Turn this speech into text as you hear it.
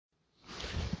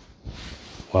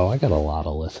Well, I got a lot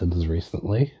of listens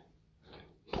recently.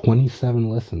 27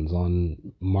 listens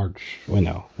on March. Wait,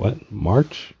 no. What?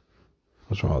 March?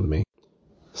 What's wrong with me?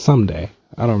 Someday.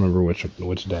 I don't remember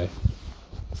which day.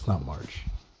 It's not March.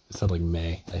 It said like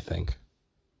May, I think.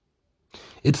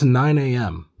 It's 9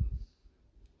 a.m.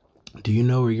 Do you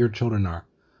know where your children are?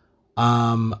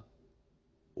 Um,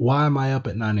 why am I up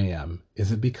at 9 a.m.?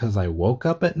 Is it because I woke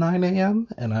up at 9 a.m.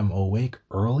 and I'm awake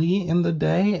early in the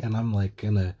day and I'm like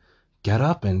gonna get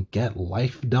up and get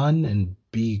life done and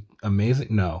be amazing?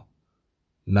 No.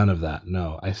 None of that.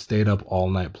 No, I stayed up all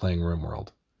night playing Rimworld.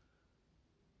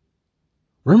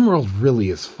 Rimworld really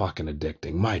is fucking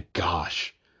addicting. My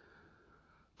gosh.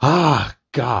 Ah,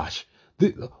 gosh.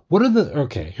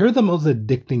 Okay, here are the most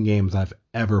addicting games I've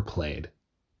ever played.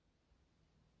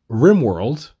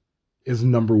 Rimworld is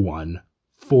number one,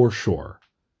 for sure.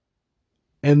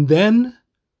 And then,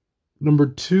 number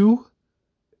two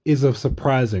is a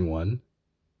surprising one.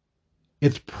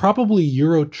 It's probably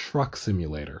Euro Truck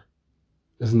Simulator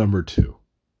is number two.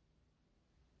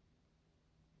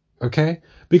 Okay?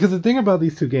 Because the thing about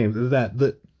these two games is that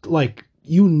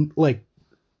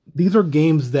these are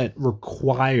games that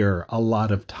require a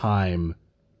lot of time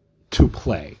to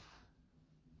play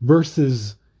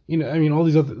versus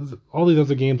all these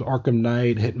other games, Arkham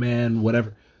Knight, Hitman,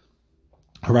 whatever,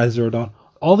 Horizon Zero Dawn,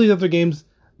 all these other games,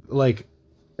 like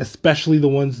especially the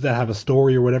ones that have a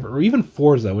story or whatever, or even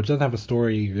Forza, which doesn't have a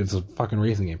story, it's a fucking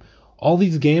racing game. All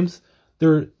these games,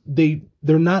 they're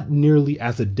not nearly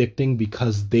as addicting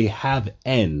because they have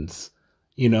ends,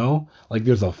 like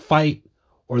there's a fight,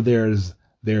 or there's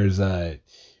a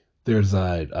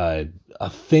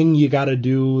thing you got to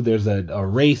do. There's a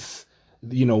race.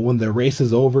 When the race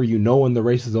is over, when the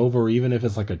race is over, even if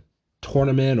it's like a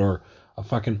tournament or a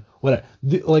fucking whatever.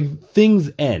 Like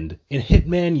things end. In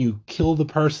Hitman, you kill the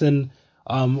person,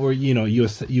 or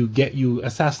you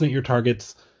assassinate your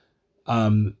targets.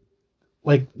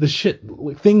 Like the shit,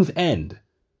 like, things end,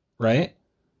 right?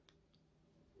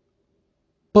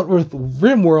 But with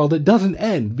RimWorld, it doesn't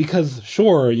end because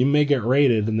sure, you may get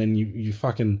raided and then you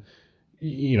fucking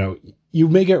you know, you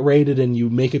may get raided and you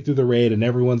make it through the raid and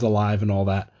everyone's alive and all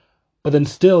that. But then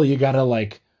still you gotta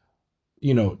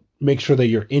make sure that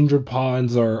your injured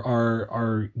pawns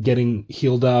are getting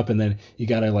healed up, and then you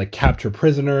gotta like capture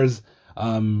prisoners.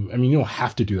 You don't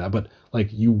have to do that, but like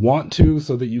you want to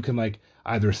so that you can like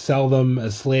either sell them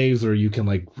as slaves, or you can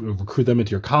like recruit them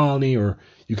into your colony, or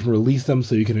you can release them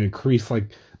so you can increase like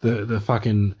the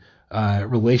fucking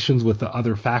relations with the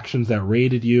other factions that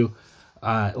raided you.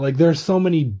 Like there's so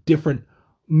many different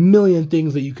million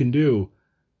things that you can do,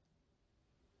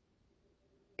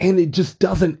 and it just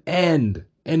doesn't end.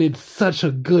 And it's such a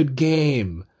good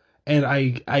game, and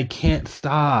I can't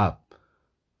stop.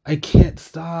 I can't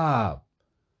stop.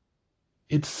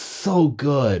 It's so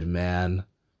good, man.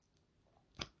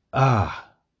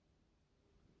 Ah,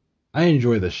 I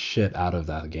enjoy the shit out of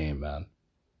that game, man.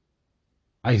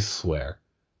 I swear.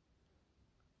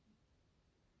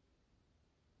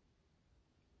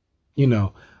 You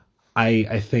know,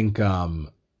 I think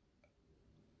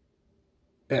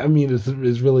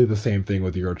it's really the same thing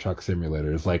with Euro Truck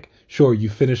Simulator. It's like, sure, you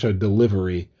finish a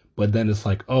delivery, but then it's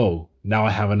like, oh, now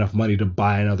I have enough money to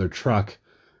buy another truck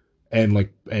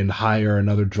and hire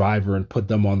another driver and put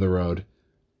them on the road.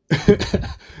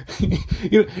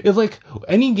 It's like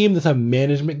any game that's a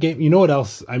management game. You know what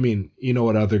else?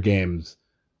 What other games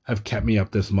have kept me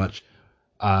up this much?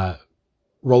 Uh,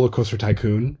 Roller Coaster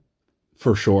Tycoon,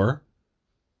 for sure.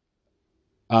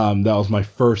 That was my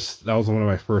first. That was one of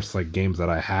my first like games that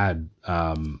I had.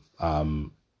 Like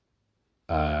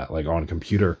on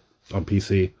computer, on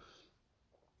PC.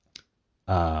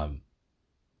 Um,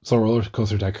 so Roller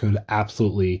Coaster Tycoon,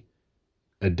 absolutely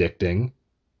addicting.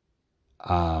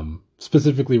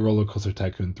 Specifically Roller Coaster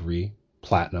Tycoon 3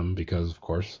 Platinum, because of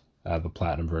course I have the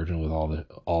Platinum version with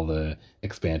all the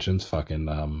expansions, fucking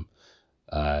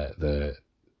the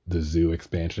zoo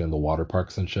expansion and the water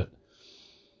parks and shit.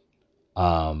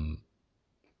 Um,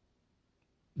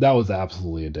 that was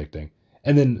absolutely addicting.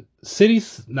 And then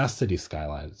cities, not City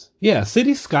Skylines. Yeah,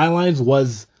 City Skylines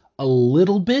was a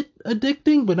little bit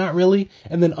addicting, but not really.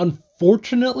 And then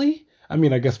unfortunately, I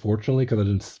guess fortunately, because I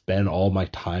didn't spend all my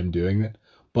time doing it,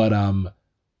 but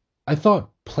I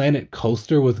thought Planet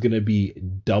Coaster was gonna be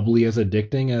doubly as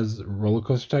addicting as Roller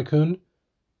Coaster Tycoon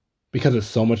because it's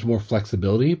so much more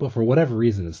flexibility, but for whatever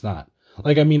reason, it's not.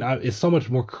 Like, it's so much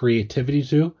more creativity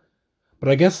too. But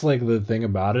I guess like the thing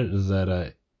about it is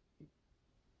that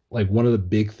like one of the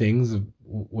big things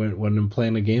when I'm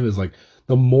playing a game is like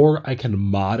the more I can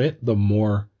mod it, the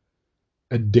more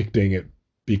addicting it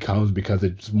becomes because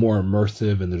it's more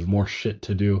immersive and there's more shit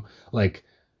to do. Like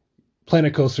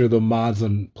Planet Coaster, the mods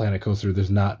on Planet Coaster, there's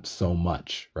not so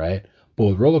much, right? But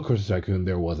with Roller Coaster Tycoon,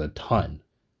 there was a ton,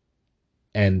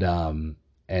 and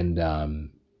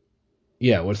and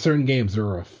yeah, with certain games there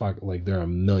are there are a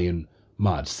million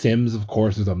mods. Sims, of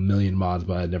course, there's a million mods,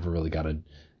 but I never really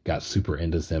got super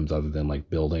into Sims other than like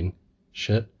building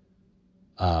shit.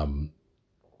 Um,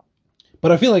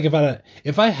 but I feel like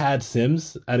if I had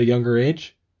Sims at a younger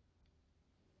age,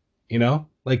 you know,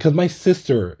 like because my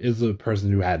sister is the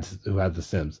person who had the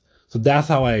Sims, so that's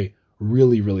how I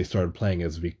really started playing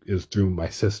is through my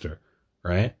sister,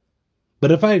 right?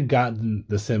 But if I had gotten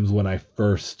the Sims when I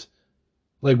first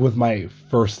like with my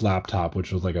first laptop,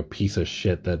 which was like a piece of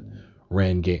shit that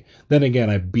ran game. Then again,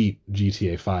 I beat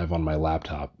GTA 5 on my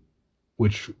laptop,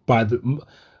 which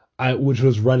which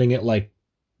was running at like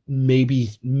maybe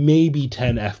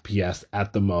 10 FPS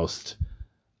at the most,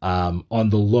 on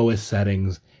the lowest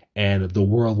settings, and the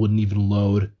world wouldn't even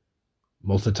load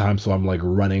most of the time. So I'm like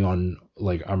running on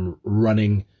like I'm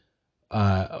running.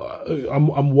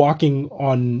 I'm walking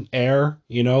on air,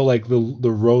 you know, like the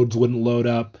roads wouldn't load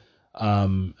up,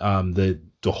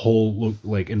 the whole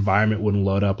like environment wouldn't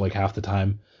load up like half the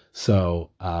time. So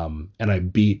and I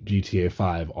beat GTA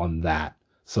 5 on that.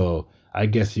 So I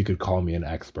guess you could call me an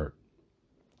expert.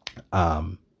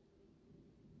 Um,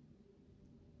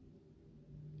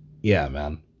 yeah,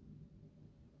 man.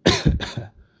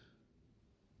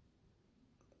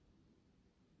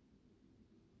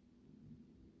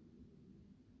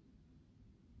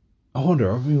 I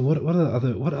wonder. I mean, what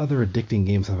other addicting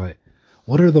games have I?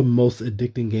 What are the most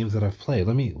addicting games that I've played?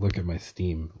 Let me look at my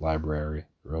Steam library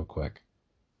real quick.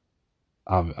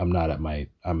 I'm not at my.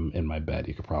 I'm in my bed.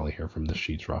 You could probably hear from the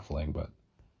sheets ruffling, but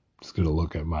I'm just gonna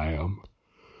look at my.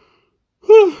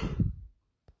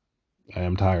 I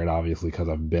am tired, obviously, because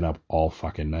I've been up all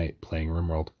fucking night playing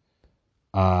Rimworld.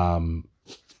 Um.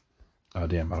 Oh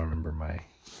damn! I don't remember my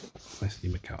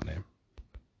Steam account name.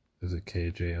 Is it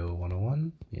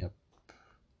KJO101? Yep.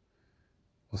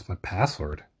 What's my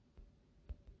password?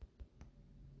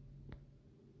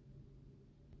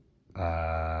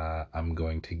 I'm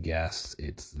going to guess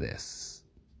it's this.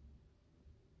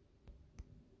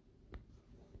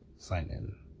 Sign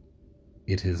in.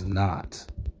 It is not.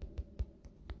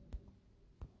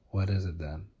 What is it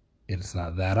then? It's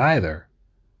not that either.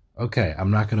 Okay,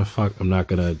 I'm not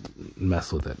gonna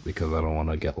mess with it because I don't want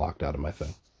to get locked out of my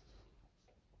thing.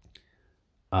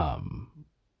 Um,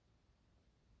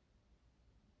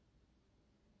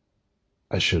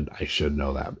 I should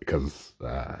know that because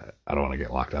I don't want to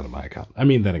get locked out of my account. I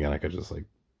mean, then again, I could just like,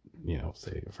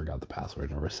 say I forgot the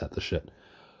password and reset the shit.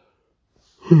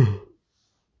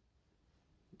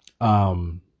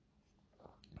 um,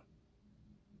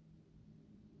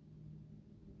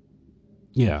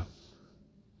 yeah,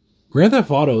 Grand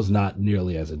Theft Auto is not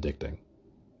nearly as addicting,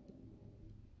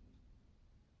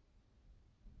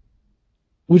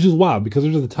 which is wild because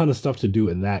there's a ton of stuff to do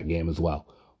in that game as well.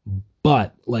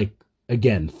 But like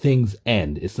again, things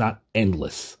end. It's not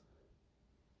endless,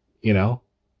 you know.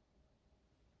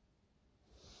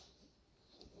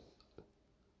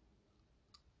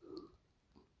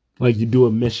 Like you do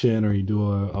a mission or you do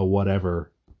a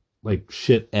whatever, like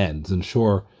shit ends. And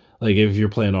sure, like if you're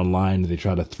playing online, they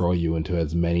try to throw you into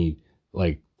as many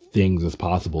like things as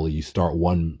possible. You start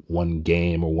one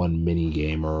game or one mini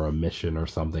game or a mission or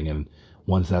something, and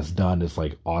once that's done, it's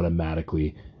like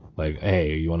automatically like,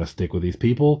 hey, you want to stick with these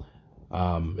people?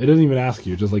 It doesn't even ask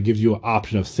you; it just like gives you an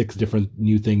option of 6 different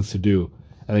new things to do,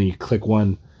 and then you click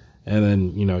one, and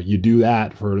then you do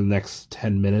that for the next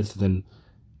 10 minutes, then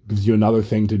gives you another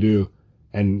thing to do,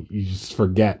 and you just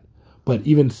forget. But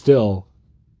even still,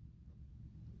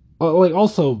 like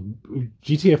also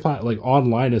GTA 5 like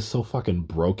online is so fucking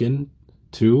broken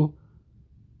too.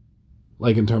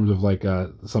 Like in terms of like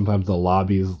sometimes the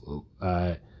lobbies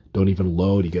uh don't even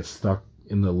load. You get stuck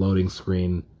in the loading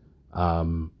screen.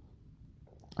 Um,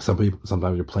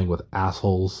 sometimes you're playing with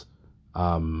assholes,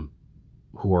 um,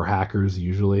 who are hackers.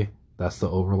 Usually that's the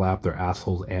overlap. They're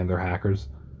assholes and they're hackers.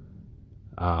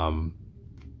 Um,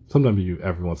 Sometimes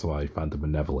every once in a while you find the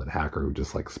benevolent hacker who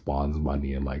just like spawns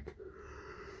money and like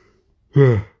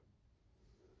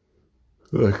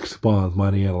spawns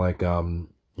money and like uh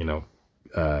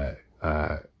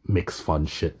makes fun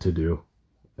shit to do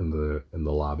in the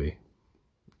lobby,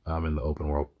 in the open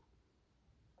world.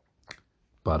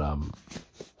 But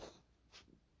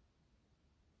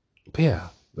yeah,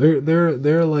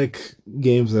 they're like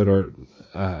games that are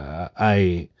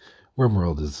I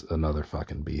Rimworld is another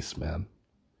fucking beast, man.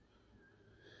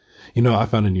 I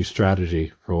found a new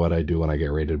strategy for what I do when I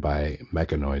get raided by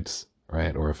mechanoids,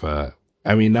 right? Or if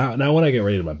I mean, not when I get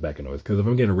raided by mechanoids, because if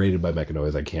I'm getting raided by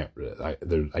mechanoids,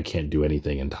 I can't do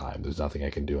anything in time. There's nothing I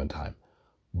can do in time.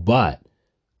 But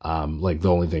like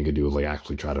the only thing I could do is like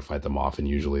actually try to fight them off, and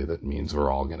usually that means we're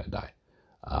all gonna die.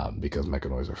 Because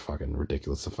mechanoids are fucking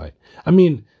ridiculous to fight. I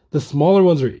mean, the smaller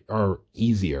ones are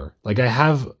easier. Like I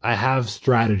have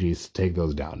strategies to take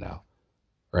those down now,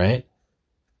 right?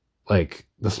 Like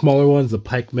the smaller ones, the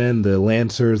pikemen, the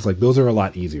lancers, like those are a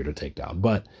lot easier to take down.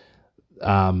 But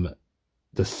um,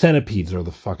 the centipedes are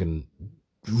the fucking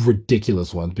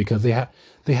ridiculous ones because they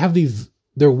have these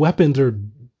their weapons are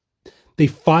they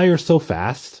fire so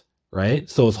fast, right?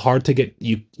 So it's hard to get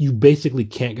you basically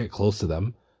can't get close to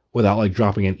them without like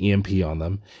dropping an EMP on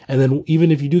them. And then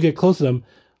even if you do get close to them,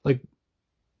 like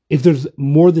if there's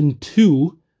more than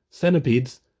two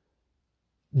centipedes,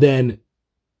 then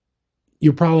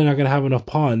you're probably not going to have enough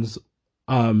pawns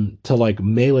to like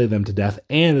melee them to death.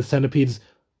 And the centipedes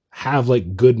have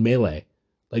like good melee,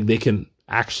 like they can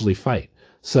actually fight.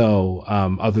 So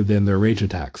other than their rage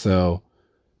attack, so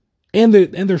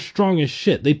they're strong as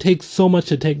shit. They take so much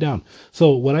to take down.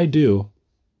 So what I do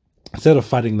instead of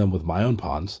fighting them with my own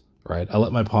pawns, right? I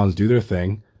let my pawns do their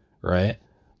thing, right?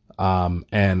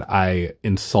 And I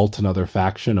insult another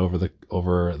faction over the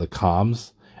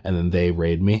comms, and then they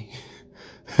raid me.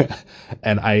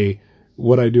 And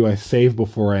what I do, I save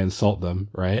before I insult them,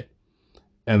 right?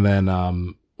 And then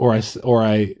or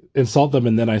I insult them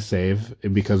and then I save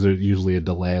because there's usually a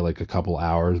delay, like a couple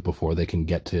hours before they can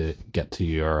get to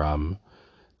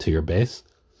your base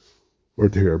or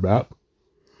to your map.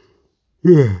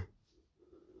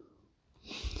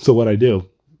 So what I do,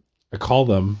 I call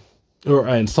them or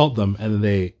I insult them, and then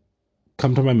they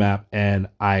come to my map, and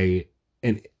I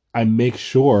make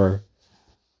sure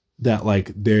that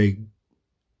like they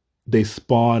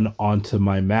spawn onto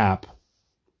my map,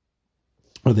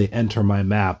 or they enter my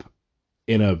map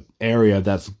in a area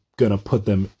that's gonna put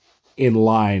them in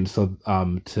line, so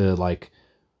to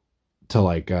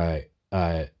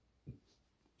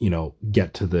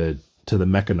get to the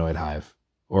mechanoid hive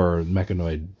or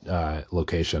mechanoid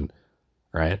location,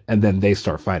 right? And then they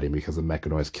start fighting because the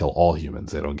mechanoids kill all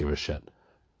humans. They don't give a shit.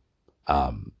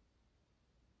 Um,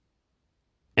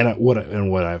 what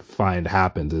I find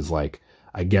happens is like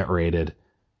I get raided.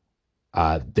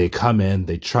 They come in,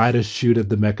 they try to shoot at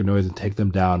the mechanoids and take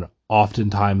them down. Most of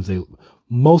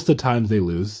the times they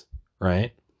lose,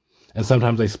 right? And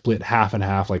sometimes they split half and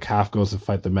half. Like half goes to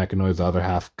fight the mechanoids, the other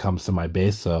half comes to my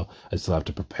base. So I still have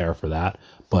to prepare for that.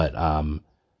 But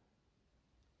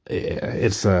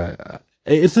it's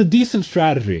a decent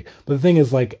strategy. But the thing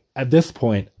is, like at this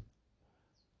point,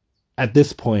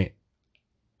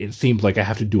 it seems like I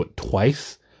have to do it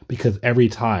twice because every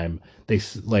time they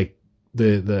like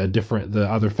the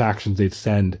other factions, they'd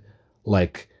send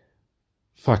like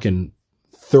fucking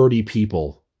 30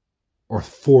 people or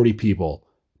 40 people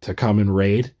to come and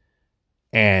raid,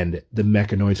 and the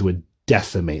mechanoids would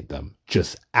decimate them,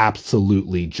 just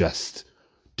absolutely just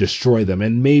destroy them.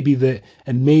 And maybe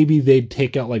they'd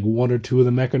take out like one or two of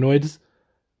the mechanoids,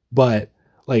 but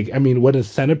like I mean, when it's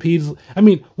centipedes, I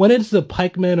mean, when it's the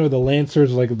pikemen or the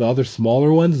lancers, like the other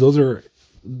smaller ones,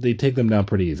 they take them down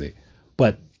pretty easy.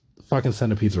 But fucking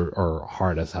centipedes are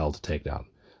hard as hell to take down.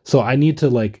 So I need to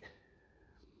like,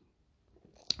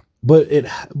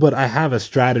 but I have a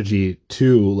strategy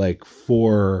too, like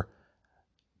for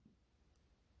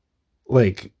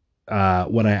like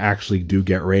when I actually do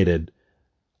get raided,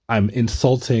 I'm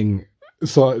insulting.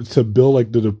 So to build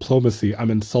like the diplomacy, I'm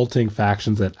insulting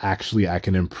factions that actually I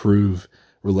can improve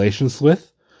relations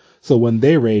with. So when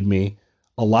they raid me,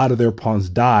 a lot of their pawns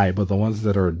die, but the ones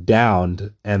that are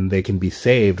downed and they can be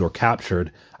saved or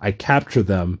captured, I capture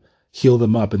them, heal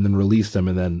them up, and then release them,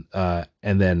 and then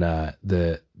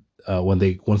the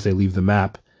once they leave the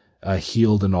map,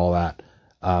 healed and all that,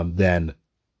 then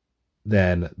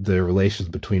the relations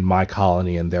between my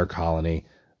colony and their colony,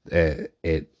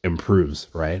 it improves,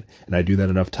 right? And I do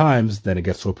that enough times, then it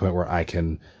gets to a point where I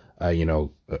can,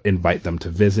 invite them to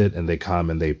visit, and they come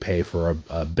and they pay for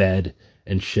a bed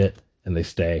and shit, and they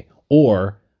stay.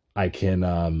 Or I can,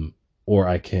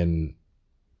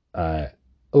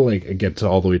 like get to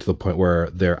all the way to the point where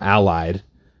they're allied,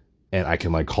 and I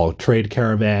can like call trade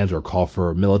caravans or call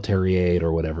for military aid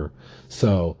or whatever.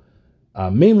 So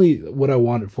mainly what I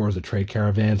want it for is the trade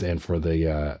caravans and for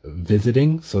the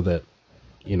visiting, so that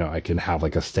I can have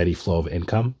like a steady flow of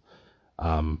income.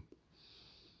 Um,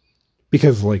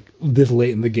 because like this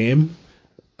late in the game,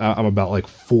 I'm about like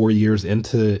 4 years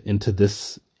into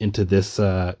this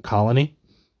colony.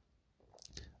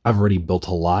 I've already built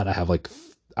a lot. I have like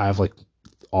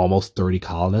almost 30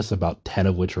 colonists, about 10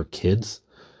 of which are kids.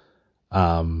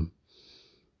 Um,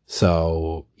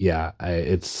 So yeah,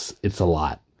 it's a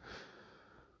lot.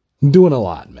 I'm doing a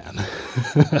lot, man.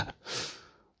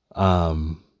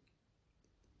 um,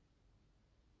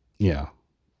 yeah,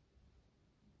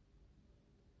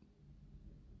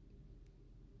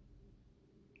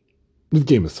 this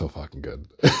game is so fucking good.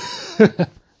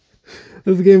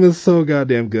 This game is so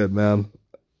goddamn good, man.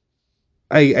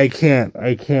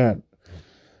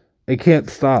 I can't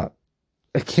stop.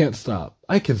 I can't stop.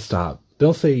 I can stop.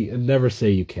 They'll say never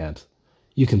say you can't.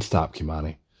 You can stop,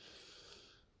 Kimani.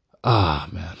 Ah,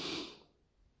 man.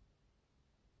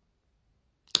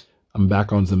 I'm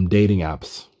back on some dating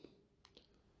apps.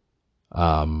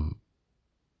 Um,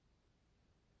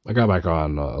 I got back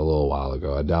on a little while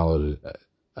ago. I downloaded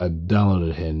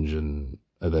Hinge and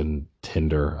then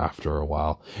Tinder after a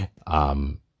while.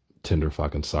 Um, Tinder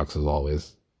fucking sucks as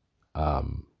always.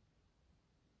 Um,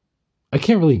 I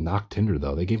can't really knock Tinder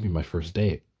though. They gave me my first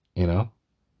date. You know,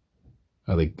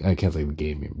 I can't say they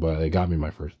gave me, but they got me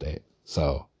my first date.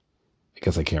 So I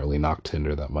guess I can't really knock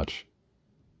Tinder that much.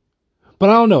 But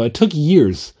I don't know. It took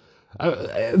years.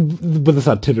 But that's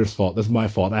not Tinder's fault. That's my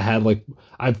fault.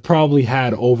 I've probably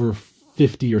had over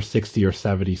 50 or 60 or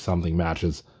 70 something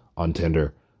matches on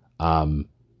Tinder. Um,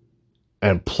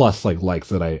 and plus like likes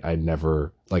that I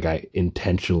never, like I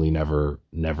intentionally never,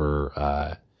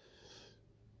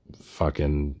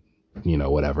 fucking,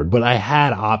 whatever. But I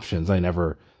had options. I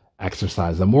never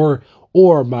exercised them, or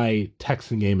my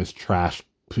texting game is trash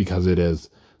because it is.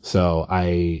 So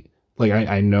I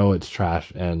know it's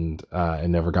trash, and I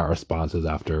never got responses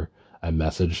after I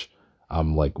messaged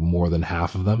like more than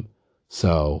half of them.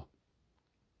 So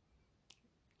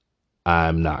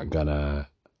I'm not gonna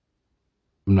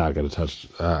I'm not gonna touch.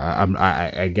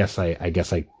 I guess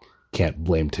I can't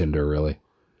blame Tinder really.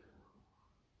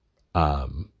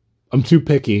 Um, I'm too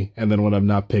picky, and then when I'm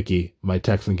not picky, my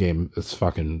texting game is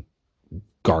fucking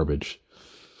garbage.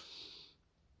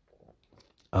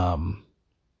 Um,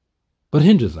 but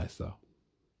Hinge is nice though.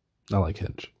 I like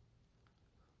Hinge.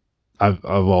 I've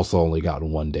also only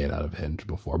gotten one date out of Hinge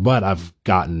before, but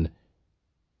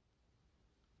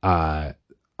uh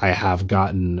I have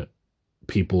gotten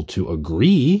people to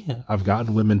agree. I've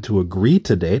gotten women to agree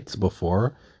to dates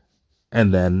before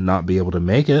and then not be able to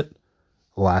make it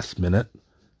last minute.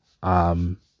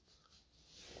 Um,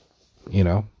 you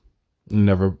know,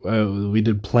 never we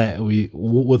did plan we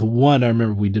with one I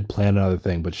remember we did plan another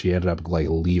thing, but she ended up like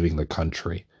leaving the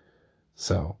country.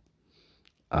 So,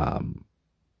 um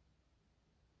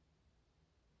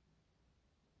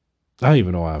I don't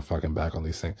even know why I'm fucking back on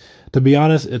these things. To be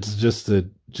honest, it's just the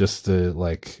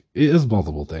like it is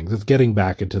multiple things. It's getting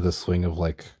back into the swing of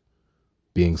like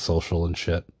being social and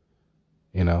shit,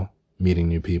 you know, meeting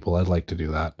new people. I'd like to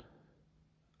do that.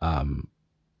 Um,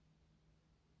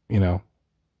 you know,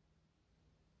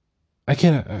 I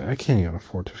can't even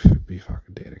afford to be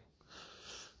fucking dating.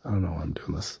 I don't know why I'm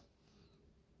doing this.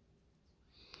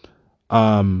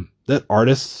 That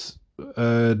artists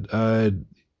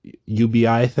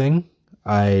UBI thing,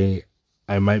 I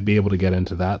I might be able to get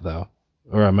into that though,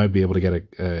 or I might be able to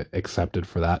get accepted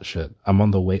for that shit. I'm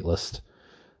on the wait list,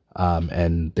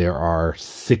 and there are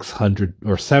 600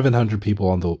 or 700 people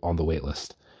on the wait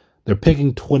list. They're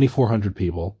picking 2,400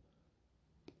 people,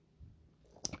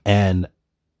 and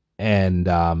and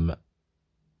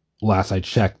last I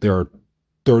checked, there are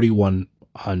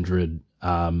 3,100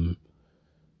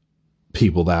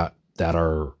 people that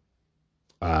are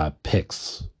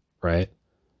picks, right?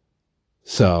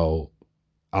 So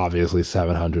obviously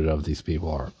 700 of these people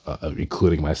are,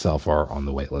 including myself, are on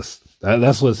the wait list.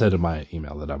 That's what it said in my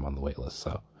email, that I'm on the wait list.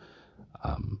 So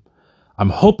um, I'm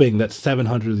hoping that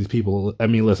 700 of these people. I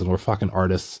mean, listen, we're fucking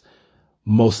artists.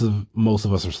 Most of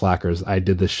us are slackers. I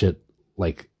did this shit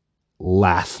like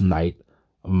last night.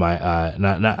 My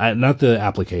not the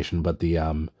application, but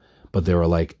but there were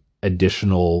like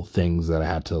additional things that I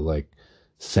had to like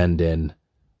send in,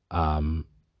 um,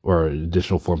 or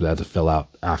additional forms I had to fill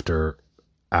out after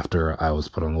I was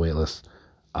put on the wait list.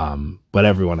 But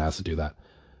everyone has to do that.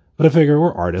 But I figure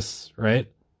we're artists, right?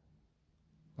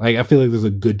 Like I feel like there's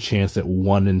a good chance that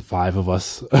 1 in 5 of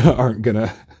us aren't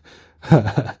gonna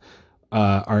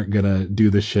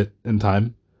do this shit in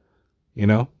time, you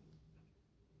know,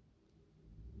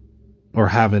 or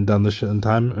haven't done the shit in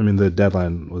time. I mean, the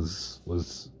deadline was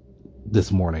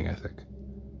this morning, I think.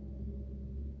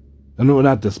 No,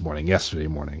 not this morning. Yesterday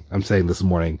morning. I'm saying this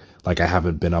morning, like I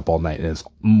haven't been up all night, and it's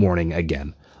morning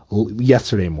again.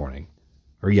 Yesterday morning,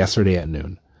 or yesterday at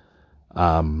noon.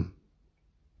 Um,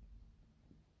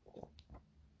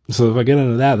 so if I get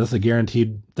into that, that's a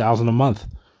guaranteed 1,000 a month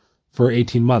for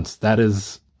 18 months. That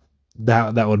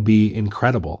would be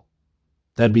incredible.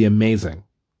 That'd be amazing.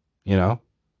 You know,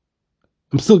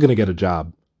 I'm still gonna get a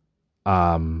job.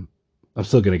 Um, I'm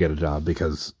still gonna get a job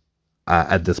because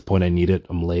at this point I need it.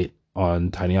 I'm late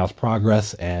on tiny house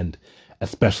progress, and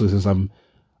especially since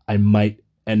I might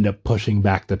end up pushing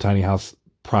back the tiny house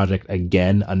project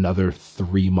again another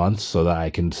 3 months so that I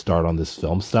can start on this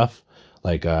film stuff.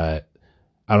 Like, I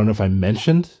don't know if I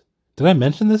mentioned. Did I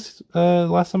mention this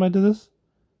last time I did this?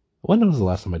 When was the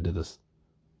last time I did this?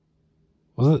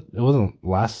 Wasn't it? It wasn't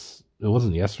last. It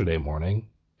wasn't yesterday morning.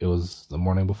 It was the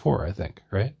morning before, I think.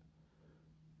 Right.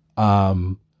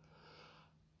 Um.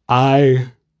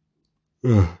 I.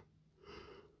 Ugh,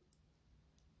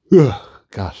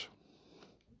 gosh.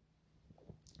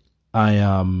 I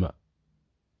am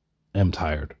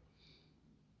tired,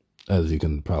 as you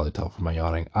can probably tell from my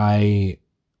yawning. I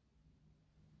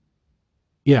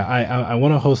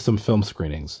want to host some film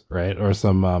screenings, right? Or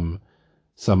some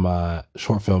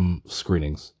short film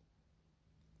screenings,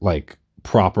 like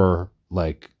proper,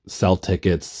 like sell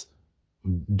tickets,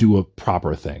 do a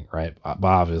proper thing, right? But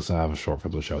obviously, I have a short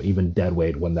film to show. Even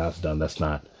Deadweight, when that's done, that's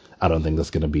not. I don't think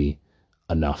that's going to be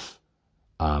enough.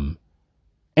 Um,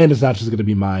 and it's not just going to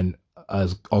be mine.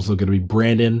 It's also going to be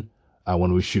Brandon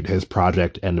when we shoot his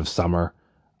project end of summer.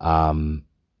 Um,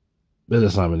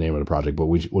 that's not the name of the project, but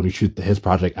when we shoot his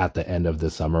project at the end of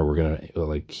this summer, we're gonna,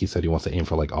 like he said, he wants to aim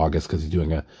for like August because he's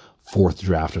doing a fourth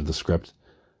draft of the script.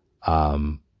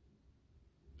 Um,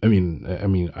 I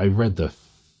read the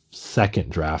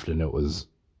second draft and it was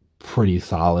pretty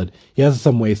solid. He has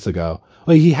some ways to go.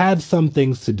 Like he had some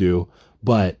things to do,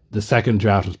 but the second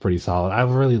draft was pretty solid. I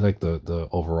really like the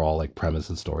overall like premise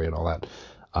and story and all that.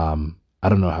 I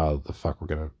don't know how the fuck we're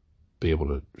gonna be able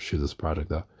to shoot this project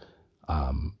though.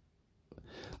 Um,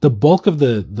 the bulk of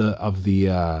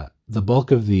the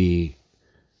bulk of the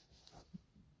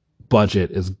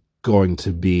budget is going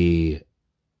to be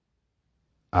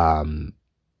um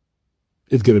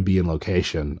is going to be in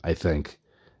location, I think,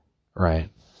 right?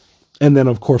 And then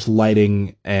of course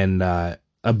lighting and a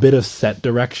bit of set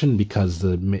direction because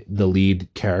the lead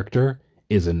character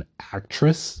is an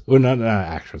actress, or not an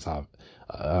actress.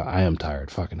 I am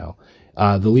tired. Fucking hell.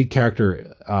 The lead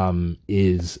character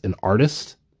is an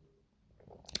artist,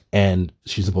 and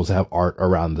she's supposed to have art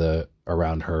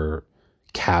around her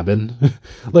cabin.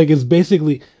 Like it's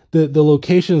basically the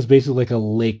location is basically like a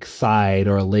lakeside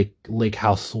or a lake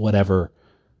house, whatever,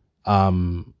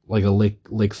 like a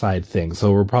lakeside thing.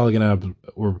 So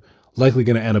we're likely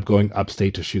gonna end up going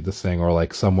upstate to shoot this thing, or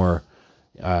like somewhere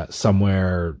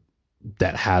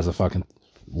that has a fucking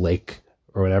lake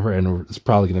or whatever, and it's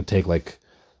probably gonna take like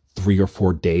 3 or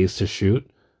 4 days to shoot.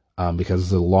 Because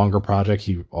it's a longer project.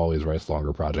 He always writes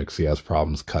longer projects. He has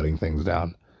problems cutting things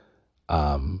down.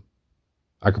 Um,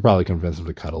 I could probably convince him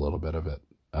to cut a little bit of it,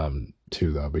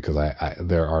 too, though, because I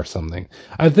there are something.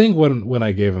 I think when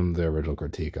I gave him the original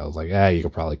critique, I was like, you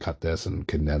could probably cut this and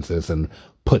condense this and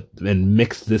put and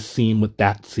mix this scene with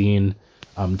that scene,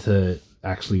 to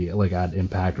actually like add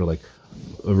impact, or like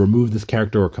remove this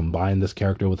character or combine this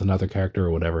character with another character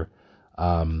or whatever.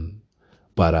 Um,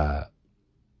 but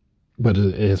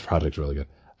his project's really good.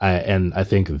 And I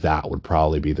think that would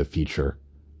probably be the feature,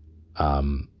 or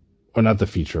not the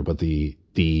feature, but the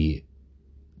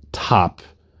top,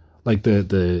 like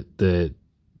the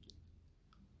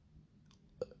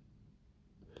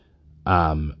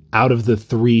out of the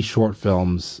three short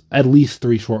films, at least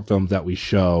three short films that we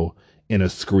show in a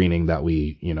screening that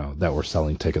that we're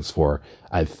selling tickets for.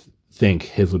 Think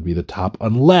his would be the top,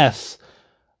 unless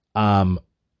um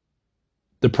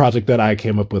the project that I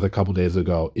came up with a couple days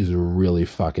ago is really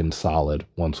fucking solid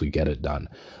once we get it done.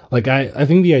 Like I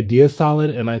think the idea is solid,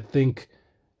 and I think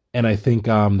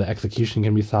the execution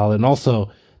can be solid, and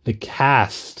also the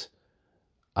cast.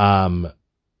 Um,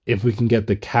 if we can get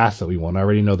the cast that we want, I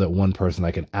already know that one person I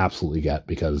can absolutely get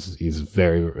because he's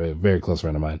very close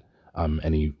friend of mine.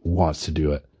 And he wants to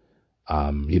do it.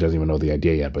 He doesn't even know the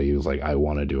idea yet, but he was like, "I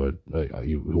want to do it."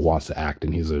 He wants to act,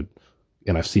 and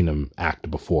and I've seen him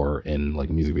act before in like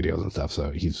music videos and stuff,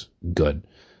 so he's good.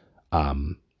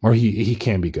 Or he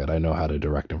can be good. I know how to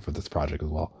direct him for this project as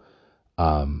well.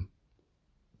 Um,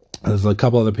 there's a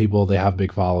couple other people. They have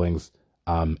big followings,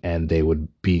 and they would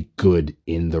be good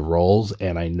in the roles.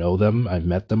 And I know them. I've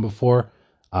met them before.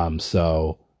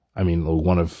 So I mean,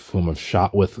 one of whom I've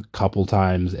shot with a couple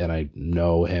times, and I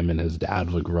know him and his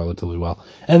dad like relatively well.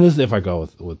 And this is if I go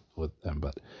with them,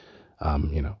 but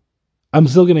you know, I'm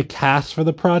still gonna cast for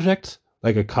the project,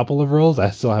 like a couple of roles. I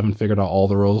still haven't figured out all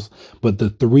the roles, but the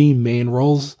three main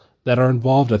roles that are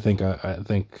involved, I think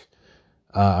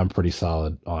I'm pretty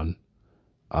solid on.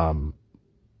 Um,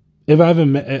 if I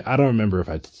haven't, I don't remember if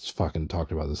I fucking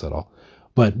talked about this at all.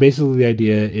 But basically, the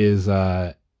idea is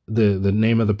the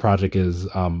name of the project is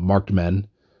Marked Men,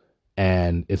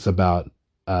 and it's about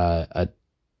a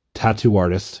tattoo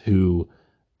artist who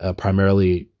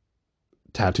primarily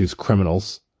tattoos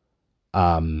criminals,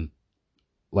 um,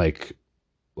 like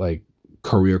like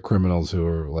career criminals who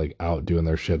are like out doing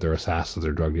their shit. They're assassins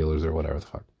or drug dealers or whatever the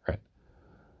fuck, right?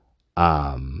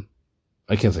 Um,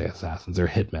 I can't say assassins. They're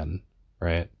hitmen,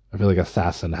 right? I feel like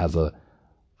assassin has a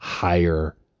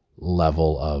higher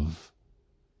level of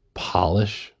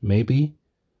polish, maybe.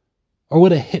 Or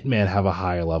would a hitman have a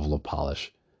higher level of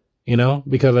polish? You know,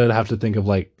 because I'd have to think of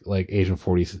like Agent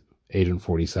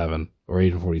 47 or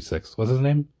Agent 46. What's his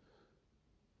name?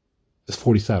 It's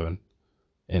 47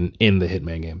 in the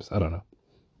Hitman games. I don't know.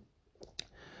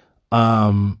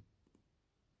 Um,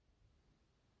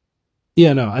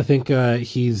 yeah, no, I think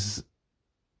he's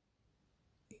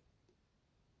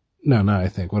no, not I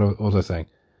think. What was I saying?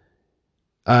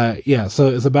 Yeah, so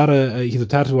it's about he's a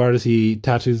tattoo artist. He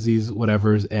tattoos these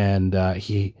whatevers, and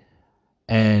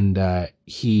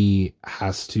he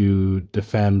has to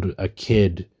defend a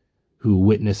kid who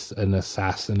witnessed an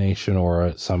assassination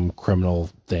or some criminal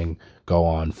thing go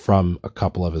on from a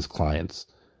couple of his clients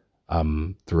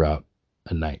throughout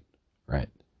a night, right?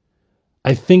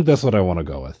 I think that's what I want to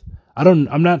go with.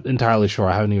 I'm not entirely sure.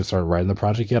 I haven't even started writing the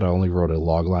project yet. I only wrote a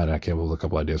log line. I came up with a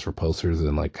couple ideas for posters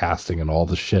and like casting and all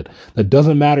the shit that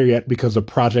doesn't matter yet because the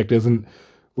project isn't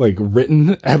like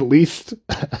written at least.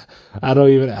 I don't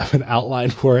even have an outline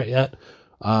for it yet.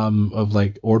 Of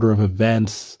like order of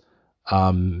events,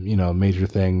 major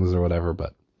things or whatever,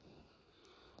 but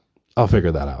I'll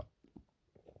figure that out.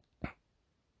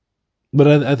 But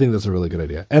I think that's a really good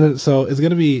idea. And so it's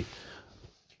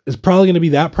probably going to be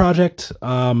that project,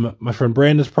 my friend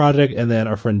Brandon's project, and then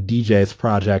our friend DJ's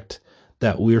project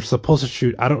that we're supposed to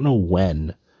shoot. I don't know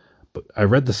when, but I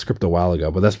read the script a while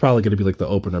ago. But that's probably going to be like the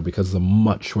opener because it's a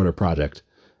much shorter project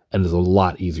and it's a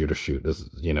lot easier to shoot. This,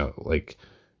 like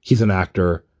he's an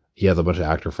actor. He has a bunch of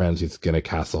actor friends. He's going to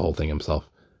cast the whole thing himself.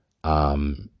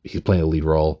 He's playing a lead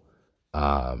role.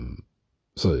 Um,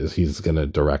 so he's going to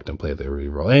direct and play the lead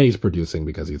role, and he's producing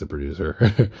because he's a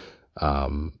producer.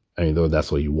 I mean, though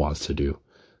that's what he wants to do.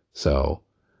 So,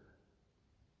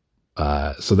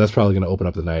 so that's probably going to open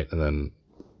up the night, and then,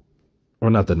 or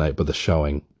not the night, but the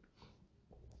showing.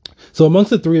 So amongst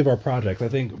the three of our projects, I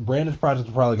think Brandon's project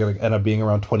is probably going to end up being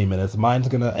around 20 minutes. Mine's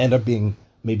going to end up being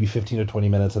maybe 15 to 20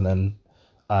 minutes, and then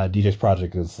DJ's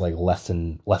project is like less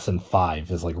than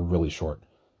 5, is like really short.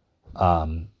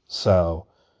 So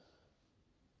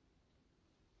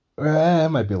it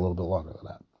might be a little bit longer than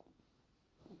that,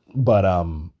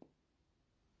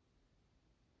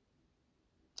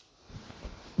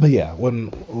 but yeah,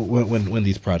 when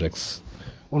these projects,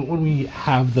 when we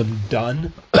have them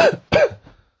done,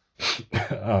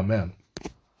 oh man,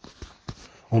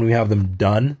 when we have them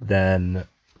done, then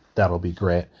that'll be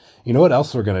great. You know what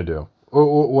else we're gonna do?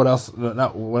 What else?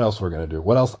 Not what else we're gonna do.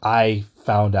 What else I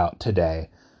found out today?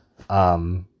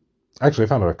 Um, Actually, I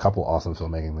found out a couple awesome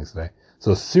filmmaking things today.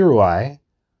 So Sirui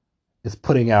is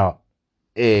putting out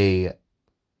a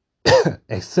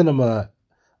a cinema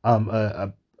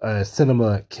a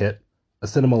cinema kit, a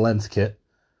cinema lens kit.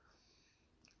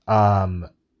 Um,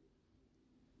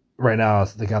 right now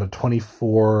they got a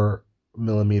 24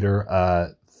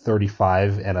 millimeter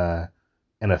 35 and a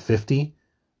 50,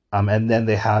 and then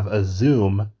they have a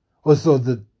zoom. Oh, so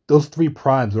those three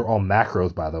primes are all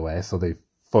macros, by the way, so they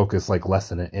focus like less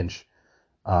than an inch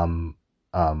um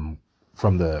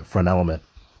from the front element.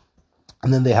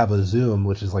 And then they have a zoom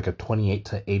which is like a 28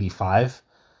 to 85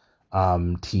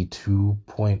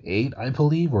 T2.8, I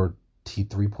believe, or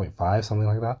T3.5, something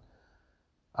like that.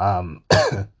 um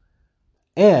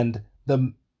And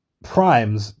the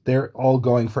primes, they're all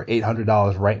going for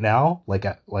 $800 right now. Like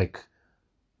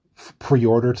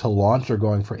pre-order to launch are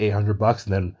going for $800,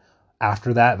 and then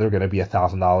after that they're going to be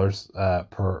 $1,000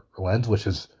 per lens, which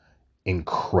is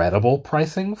incredible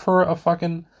pricing for a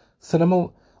fucking cinema,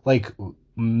 like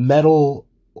metal,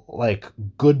 like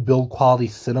good build quality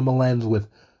cinema lens with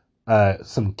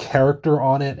some character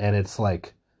on it, and it's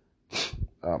like,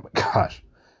 oh my gosh,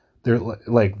 they're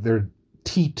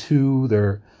T2.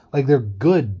 They're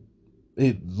good.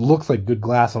 It looks like good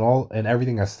glass and all, and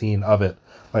everything I've seen of it.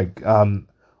 Like on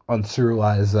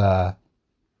Suruai's I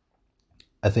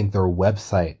think their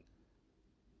website.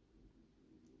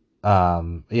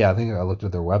 Yeah, I think I looked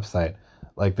at their website.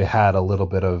 Like they had a little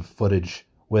bit of footage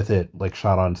with it, like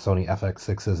shot on Sony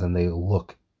FX6s, and they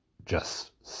look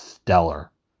just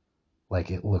stellar.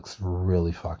 Like it looks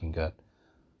really fucking good.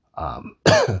 Why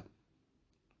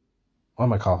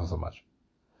am I coughing so much?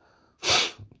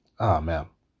 Oh man.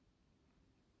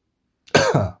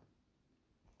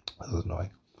 This is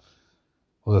annoying.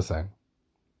 What was I saying?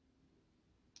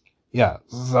 Yeah.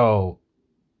 So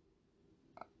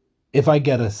if I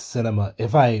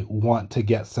want to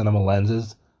get cinema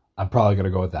lenses, I'm probably gonna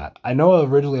go with that. I know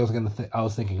originally I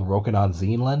was thinking Rokinon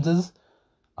Zine lenses,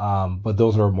 but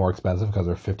those are more expensive because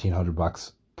they're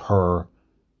 $1,500 per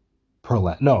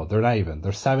lens. No, they're not even.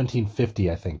 They're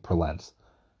 $1,750 I think per lens,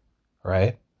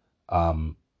 right?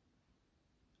 Um,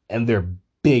 and they're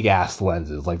big ass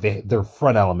lenses. Like their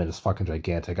front element is fucking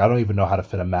gigantic. I don't even know how to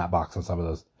fit a matte box on some of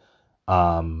those.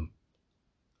 Um,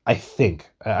 I think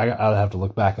I'll have to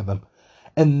look back at them,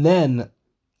 and then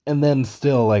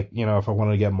still like if I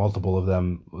wanted to get multiple of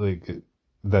them, like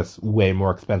that's way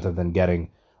more expensive than getting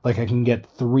like I can get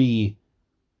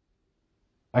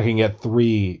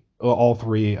all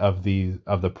three of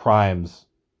the primes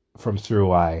from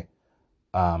Suruai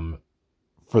um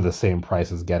for the same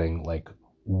price as getting like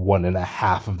one and a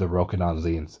half of the Rokinon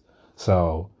zines.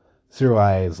 So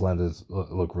Suruai's lenses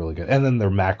look really good, and then they're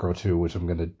macro too, which I'm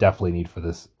gonna definitely need for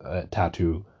this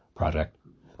tattoo project.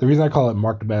 The reason I call it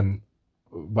marked men,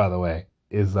 by the way,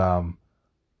 is a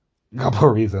couple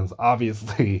of reasons.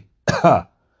 Obviously,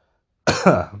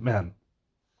 man,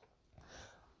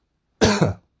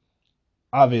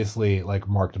 obviously, like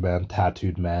marked men,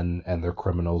 tattooed men, and they're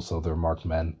criminals, so they're marked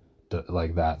men.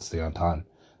 Like that's the entendre.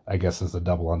 I guess it's a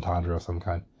double entendre of some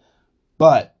kind.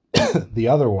 But the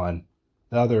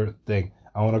other thing,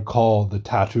 I want to call the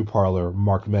tattoo parlor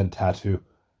Marked Men Tattoo,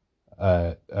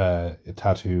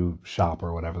 tattoo shop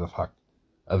or whatever the fuck.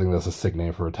 I think that's a sick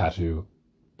name for a tattoo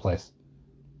place.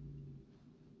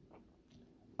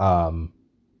 Um.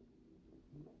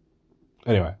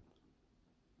 Anyway,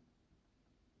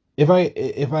 if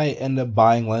I end up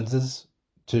buying lenses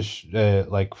to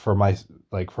like for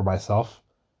myself,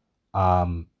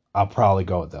 I'll probably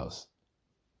go with those.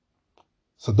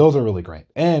 So those are really great.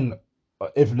 And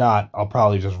if not, I'll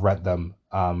probably just rent them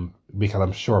because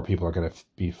I'm sure people are gonna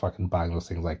be fucking buying those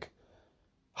things like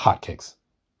hotcakes,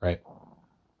 right?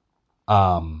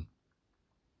 Um,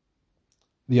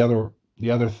 the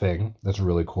other thing that's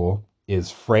really cool is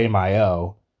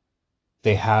Frame.io.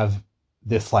 They have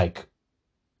this like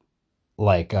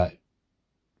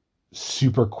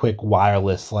super quick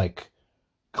wireless like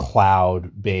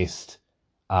cloud based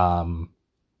um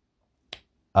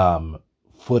um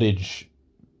footage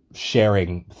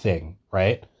sharing thing,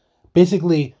 right?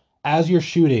 Basically, as you're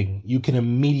shooting, you can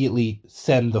immediately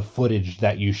send the footage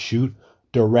that you shoot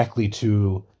directly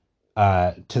to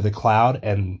the cloud,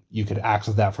 and you can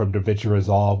access that from DaVinci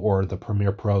Resolve or the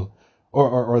Premiere Pro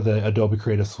or the Adobe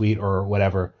Creative Suite or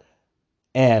whatever,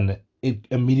 and it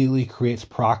immediately creates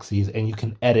proxies, and you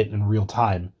can edit in real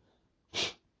time,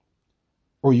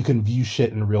 or you can view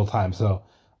shit in real time. So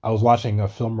I was watching a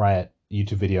Film Riot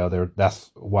YouTube video there.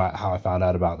 That's how I found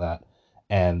out about that.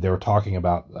 And they were talking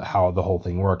about how the whole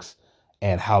thing works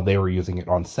and how they were using it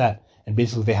on set. And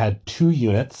basically, they had two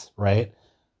units, right?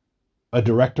 A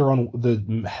director on the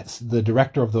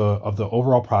director of the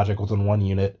overall project was on one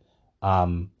unit,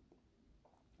 um,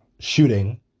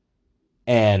 shooting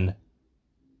and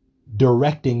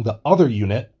directing the other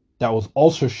unit that was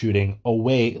also shooting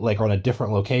away, like on a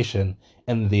different location.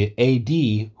 And the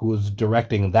AD who was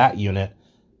directing that unit,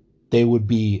 they would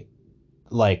be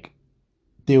like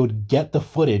they would get the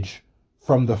footage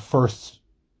from the first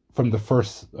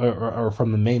or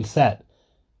from the main set,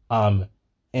 um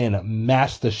and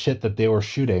match the shit that they were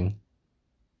shooting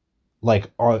like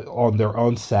on their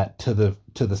own set to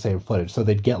the same footage, so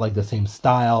they'd get like the same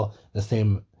style, the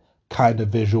same kind of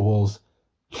visuals.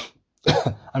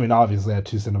 I mean, obviously I had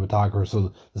two cinematographers,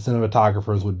 so the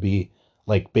cinematographers would be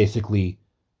like basically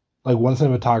like one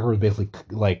cinematographer was basically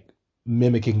like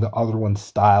mimicking the other one's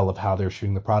style of how they're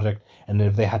shooting the project, and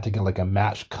if they had to get like a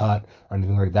match cut or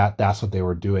anything like that, that's what they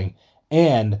were doing.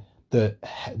 And the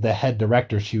the head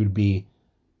director,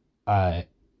 uh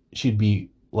she'd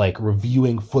be like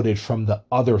reviewing footage from the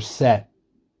other set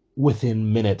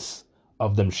within minutes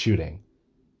of them shooting,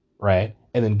 right?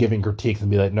 And then giving critiques and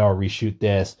be like, no, reshoot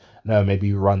this, no,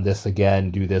 maybe run this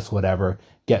again, do this, whatever.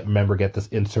 Get this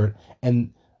insert.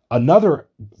 And another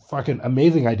fucking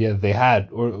amazing idea that they had,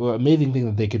 or amazing thing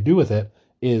that they could do with it,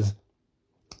 is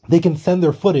they can send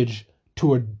their footage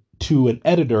to an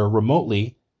editor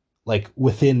remotely, like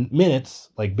within minutes,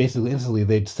 like basically instantly.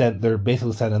 They're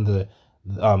basically sending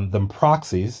them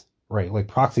proxies, right, like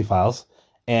proxy files,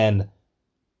 and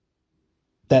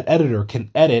that editor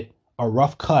can edit a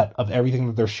rough cut of everything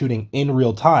that they're shooting in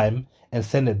real time and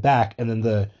send it back, and then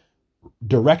the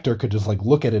director could just like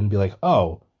look at it and be like,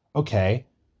 oh, okay,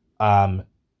 um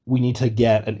we need to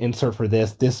get an insert for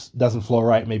this. This doesn't flow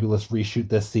right. Maybe let's reshoot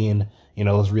this scene.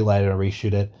 Let's relight it and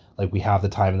reshoot it. Like we have the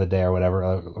time in the day or whatever,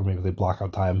 or maybe they block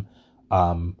out time.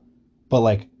 But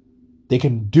like they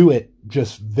can do it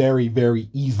just very, very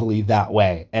easily that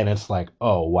way. And it's like,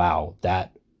 oh wow,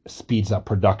 that speeds up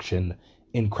production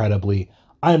incredibly.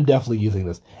 I'm definitely using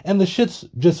this. And the shit's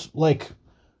just like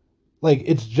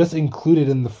it's just included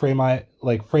in the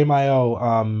Frame.io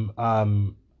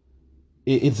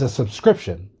it's a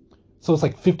subscription. So it's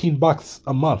like $15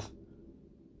 a month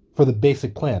for the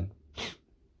basic plan.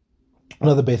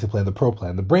 Not the basic plan, the pro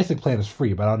plan. The basic plan is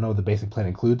free, but I don't know what the basic plan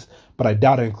includes. But I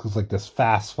doubt it includes like this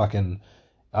fast fucking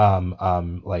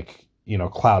cloud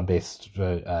based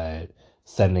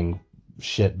sending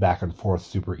shit back and forth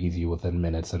super easy within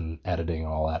minutes and editing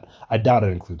and all that. I doubt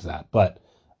it includes that. But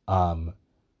I'm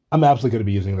absolutely going to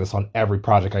be using this on every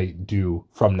project I do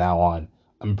from now on.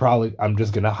 I'm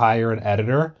just going to hire an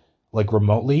editor like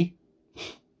remotely.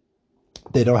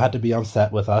 They don't have to be on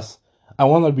set with us. I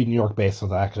want them to be New York based so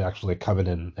that I could actually come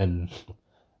in and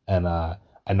I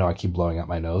know I keep blowing up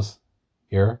my nose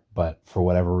here, but for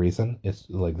whatever reason, it's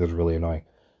like this is really annoying.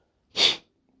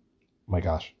 My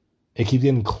gosh. It keeps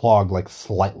getting clogged like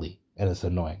slightly and it's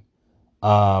annoying.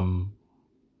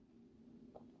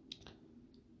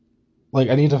 Like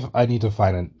I need to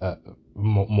find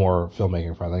more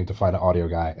filmmaking friends. I need to find an audio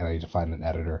guy and I need to find an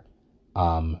editor.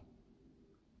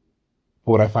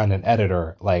 But when I find an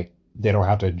editor, like they don't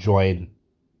have to join.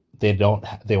 They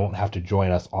won't have to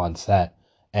join us on set,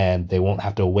 and they won't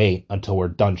have to wait until we're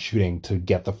done shooting to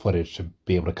get the footage to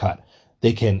be able to cut.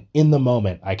 They can, in the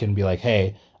moment, I can be like,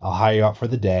 hey, I'll hire you out for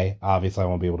the day. Obviously, I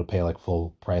won't be able to pay like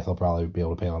full price. I'll probably be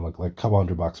able to pay them like a couple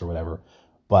 $100 or whatever.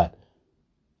 But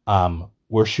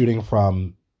we're shooting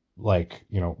from 4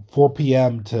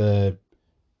 p.m. to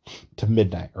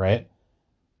midnight, right?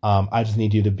 I just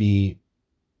need you to be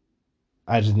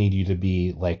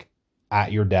like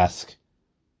at your desk,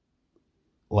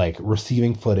 like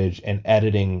receiving footage and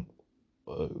editing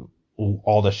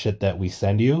all the shit that we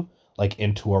send you like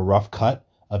into a rough cut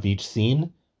of each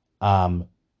scene,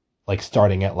 like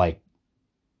starting at like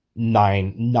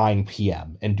 9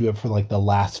 p.m. and do it for like the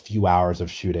last few hours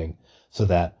of shooting so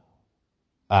that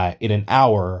in an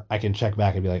hour I can check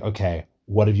back and be like, okay,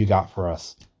 what have you got for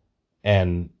us?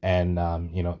 And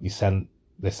they send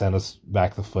us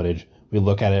back the footage. We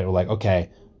look at it, we're like, okay,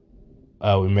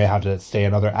 we may have to stay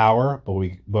another hour, but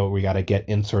we got to get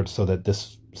inserts so that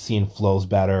this scene flows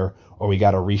better, or we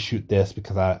got to reshoot this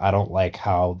because I don't like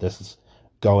how this is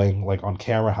going, like on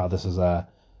camera, how this is or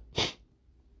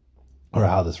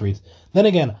how this reads. Then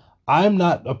again, I'm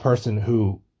not a person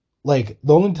who, like,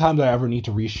 the only times I ever need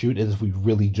to reshoot is if we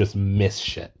really just miss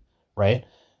shit, right?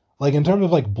 Like in terms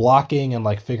of like blocking and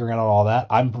like figuring out all that,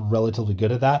 I'm relatively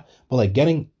good at that. But like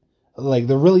getting, like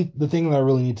the thing that I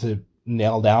really need to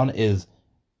nail down is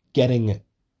getting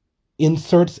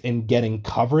inserts and getting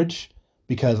coverage,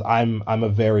 because I'm a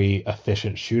very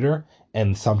efficient shooter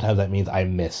and sometimes that means I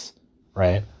miss,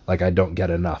 right? Like I don't get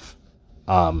enough.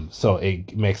 So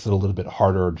it makes it a little bit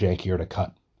harder or jankier to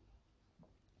cut.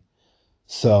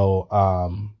 So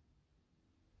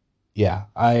yeah,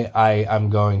 I'm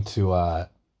going to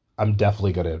I'm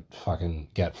definitely gonna fucking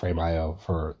get Frame.io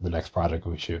for the next project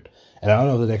we shoot. And I don't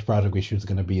know if the next project we shoot is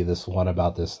gonna be this one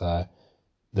about this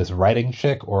writing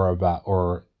chick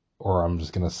or I'm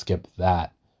just gonna skip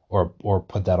that or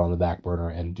put that on the back burner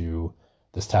and do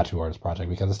this tattoo artist project,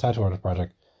 because this tattoo artist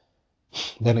project,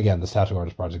 then again, this tattoo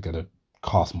artist project is gonna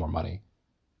cost more money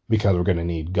because we're gonna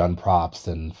need gun props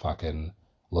and fucking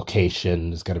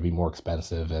location is gonna be more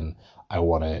expensive, and I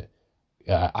wanna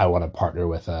partner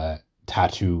with a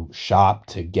tattoo shop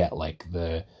to get like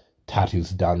the tattoos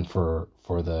done for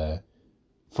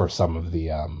some of the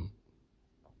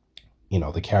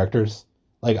the characters.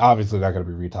 Like obviously they're not going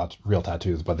to be real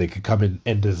tattoos, but they could come in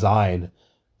and design,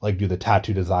 like do the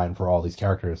tattoo design for all these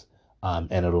characters,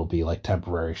 and it'll be like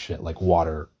temporary shit, like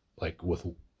water, like with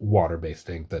water based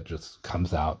thing that just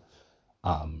comes out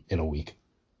in a week.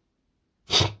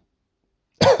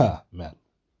 Man.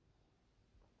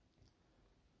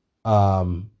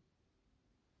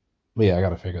 But yeah, I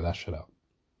gotta figure that shit out.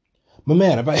 But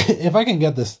man, if I can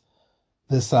get this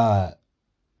if I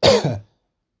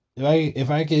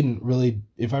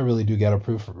really do get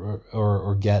approved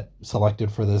or get selected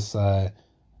for this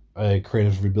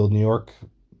Creative Rebuild New York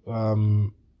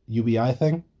UBI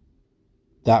thing,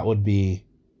 that would be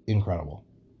incredible,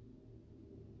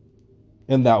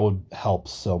 and that would help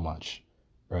so much,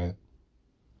 right?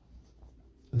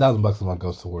 $1,000 a month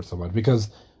goes towards so much, because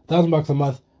 $1,000 a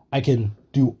month I can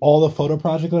do all the photo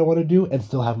project that I want to do and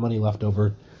still have money left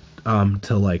over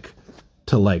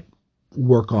to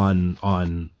work on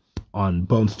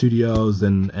Bone Studios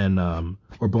and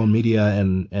or Bone Media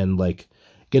and like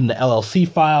getting the LLC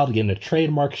filed, getting the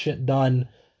trademark shit done.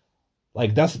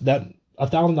 Like that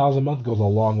 $1,000 a month goes a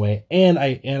long way, and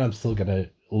I'm still gonna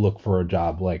look for a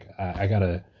job. Like I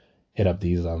gotta hit up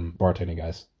these bartending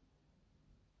guys.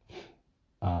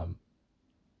 Um,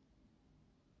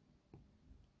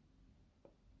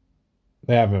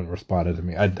 they haven't responded to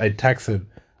me. I texted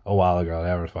a while ago. They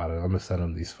haven't responded. I'm gonna send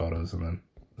them these photos and then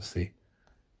let's see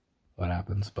what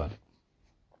happens. But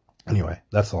anyway,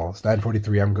 that's all. It's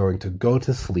 9:43. I'm going to go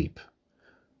to sleep.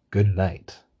 Good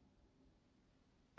night.